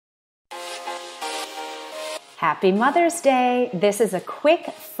Happy Mother's Day! This is a quick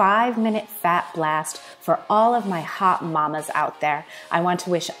 5-minute fat blast for all of my hot mamas out there. I want to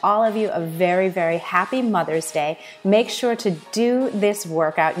wish all of you a very, very happy Mother's Day. Make sure to do this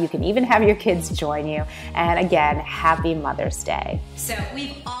workout. You can even have your kids join you. And again, happy Mother's Day. So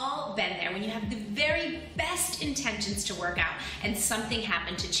we've all been there when you have the very best intentions to work out and something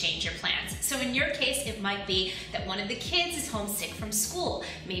happened to change your plans. So in your case, it might be that one of the kids is homesick from school.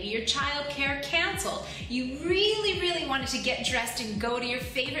 Maybe your childcare canceled. You really wanted to get dressed and go to your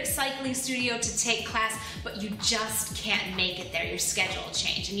favorite cycling studio to take class, but you just can't make it there. Your schedule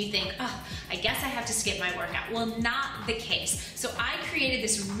changed and you think, oh, I guess I have to skip my workout. Well, not the case. So I created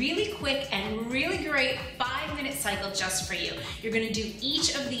this really quick and really great 5-minute cycle just for you. You're gonna do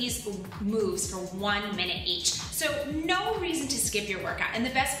each of these moves for 1 minute each. So no reason to skip your workout. And the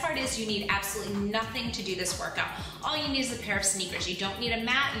best part is you need absolutely nothing to do this workout. All you need is a pair of sneakers. You don't need a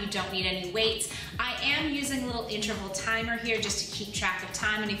mat, you don't need any weights. I am using a little interval timer here just to keep track of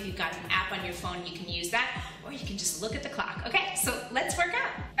time, and if you've got an app on your phone, you can use that, or you can just look at the clock. Okay, so let's work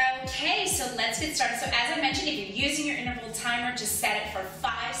out. Okay, so let's get started. So as I mentioned, if you're using your interval timer, just set it for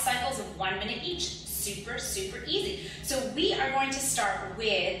 5 cycles of 1 minute each. Super easy. So we are going to start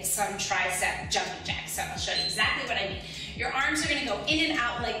with some tricep jumping jacks. So I'll show you exactly what I mean. Your arms are going to go in and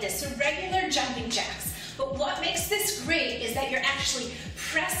out like this, so regular jumping jacks. But what makes this great is that you're actually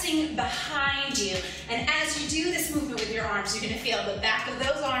pressing behind you. And as you do this movement with your arms, you're going to feel the back of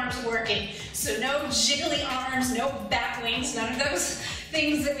those arms working. So no jiggly arms, no back wings, none of those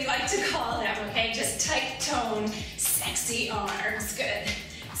things that we like to call them, okay? Just tight tone, sexy arms. Good.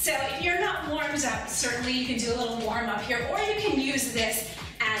 So if you're not warmed up, certainly you can do a little warm up here, or you can use this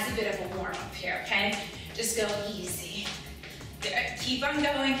as a bit of a warm up here, okay? Just go easy. Good. Keep on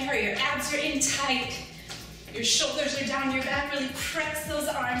going here. Your abs are in tight. Your shoulders are down your back. Really press those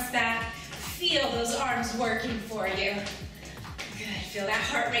arms back. Feel those arms working for you. Good. Feel that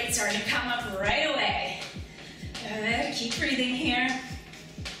heart rate starting to come up right away. Good. Keep breathing here.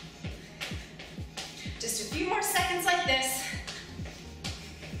 Just a few more seconds like this.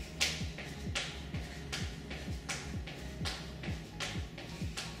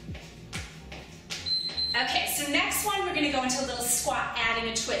 Okay, so next one, we're gonna go into a little squat,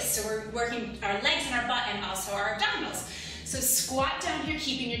 adding a twist. So we're working our legs and our butt and also our abdominals. So squat down here,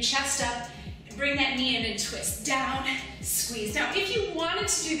 keeping your chest up, bring that knee in and twist. Down, squeeze. Now, if you wanted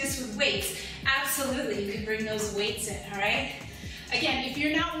to do this with weights, absolutely, you could bring those weights in, all right? Again, if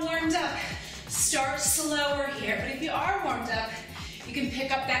you're not warmed up, start slower here. But if you are warmed up, you can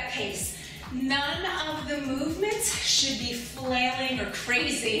pick up that pace. None of the movements should be flailing or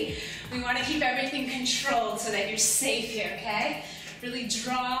crazy. We want to keep everything controlled so that you're safe here, okay? Really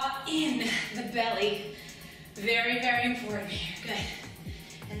draw in the belly. Very important here.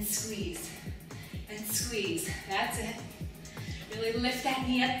 Good. And squeeze. And squeeze. That's it. Really lift that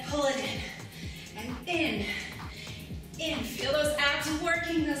knee up, pull it in. And in. In. Feel those abs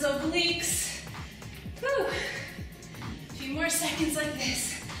working, those obliques. Whew. A few more seconds like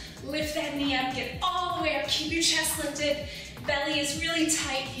this. Lift that knee up, get all the way up, keep your chest lifted. Belly is really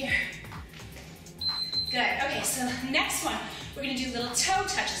tight here. Good, okay, so next one, we're gonna do little toe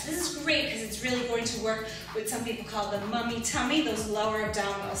touches. This is great because it's really going to work with some people call the mummy tummy, those lower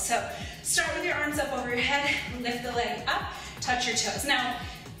abdominals. So start with your arms up over your head, lift the leg up, touch your toes. Now,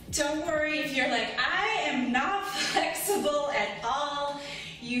 don't worry if you're like, I am not flexible at all.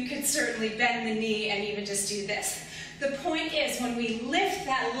 You could certainly bend the knee and even just do this. The point is, when we lift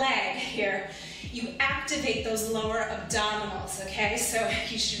that leg here, you activate those lower abdominals, okay? So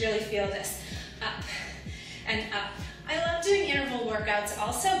you should really feel this. Up and up. I love doing interval workouts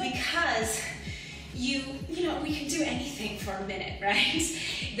also because you know, we can do anything for a minute, right?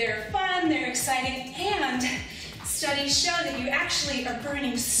 They're fun, they're exciting, and studies show that you actually are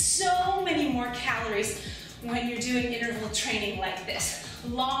burning so many more calories when you're doing interval training like this,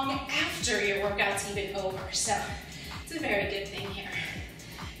 long after your workout's even over. So it's a very good thing here.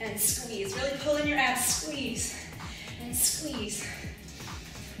 And squeeze, really pull in your abs, squeeze, and squeeze.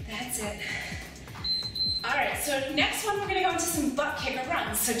 That's it. All right, so next one, we're gonna go into some butt kicker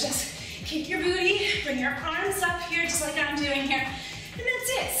runs. So just kick your booty, bring your arms up here, just like I'm doing here. And that's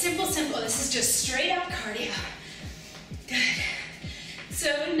it, simple. This is just straight up cardio. Good.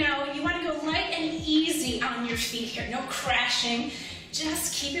 So now you wanna go light and easy on your feet here, no crashing.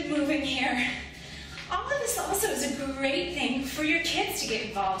 Just keep it moving here. All of this also is a great thing for your kids to get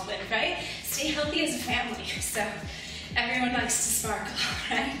involved with, right? Stay healthy as a family. So everyone likes to sparkle,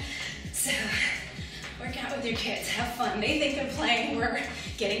 right? So work out with your kids, have fun. They think they're playing, we're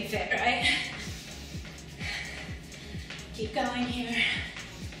getting fit, right? Keep going here.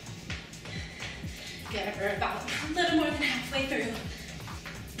 Good, we're about a little more than halfway through.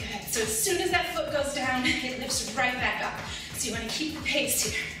 Good, so as soon as that foot goes down, it lifts right back up. So you want to keep the pace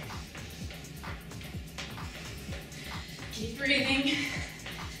here. Keep breathing.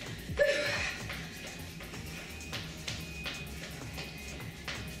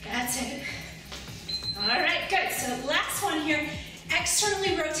 That's it. All right, good. So last one here,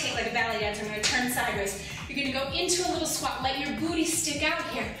 externally rotate like a ballet dancer. I'm going to turn sideways. You're going to go into a little squat. Let your booty stick out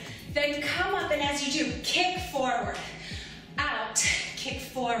here. Then come up, and as you do, kick forward, out, kick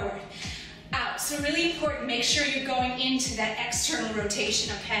forward, out. So really important, make sure you're going into that external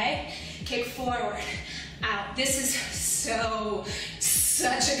rotation, okay? Kick forward, out. This is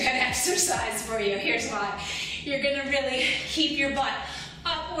such a good exercise for you. Here's why. You're gonna really keep your butt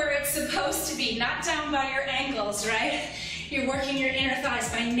up where it's supposed to be, not down by your ankles, right? You're working your inner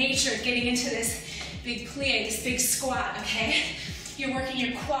thighs by nature, getting into this big plie, this big squat, okay? You're working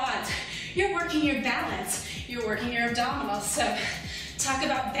your quads, you're working your balance, you're working your abdominals. So talk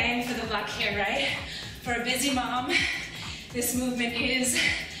about bang for the buck here, right? For a busy mom, this movement is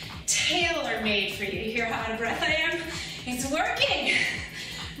tailor-made for you. You hear how out of breath I am? It's working.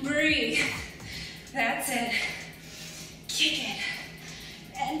 Breathe. That's it. Kick it.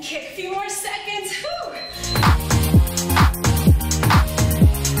 And kick. A few more seconds. Whew.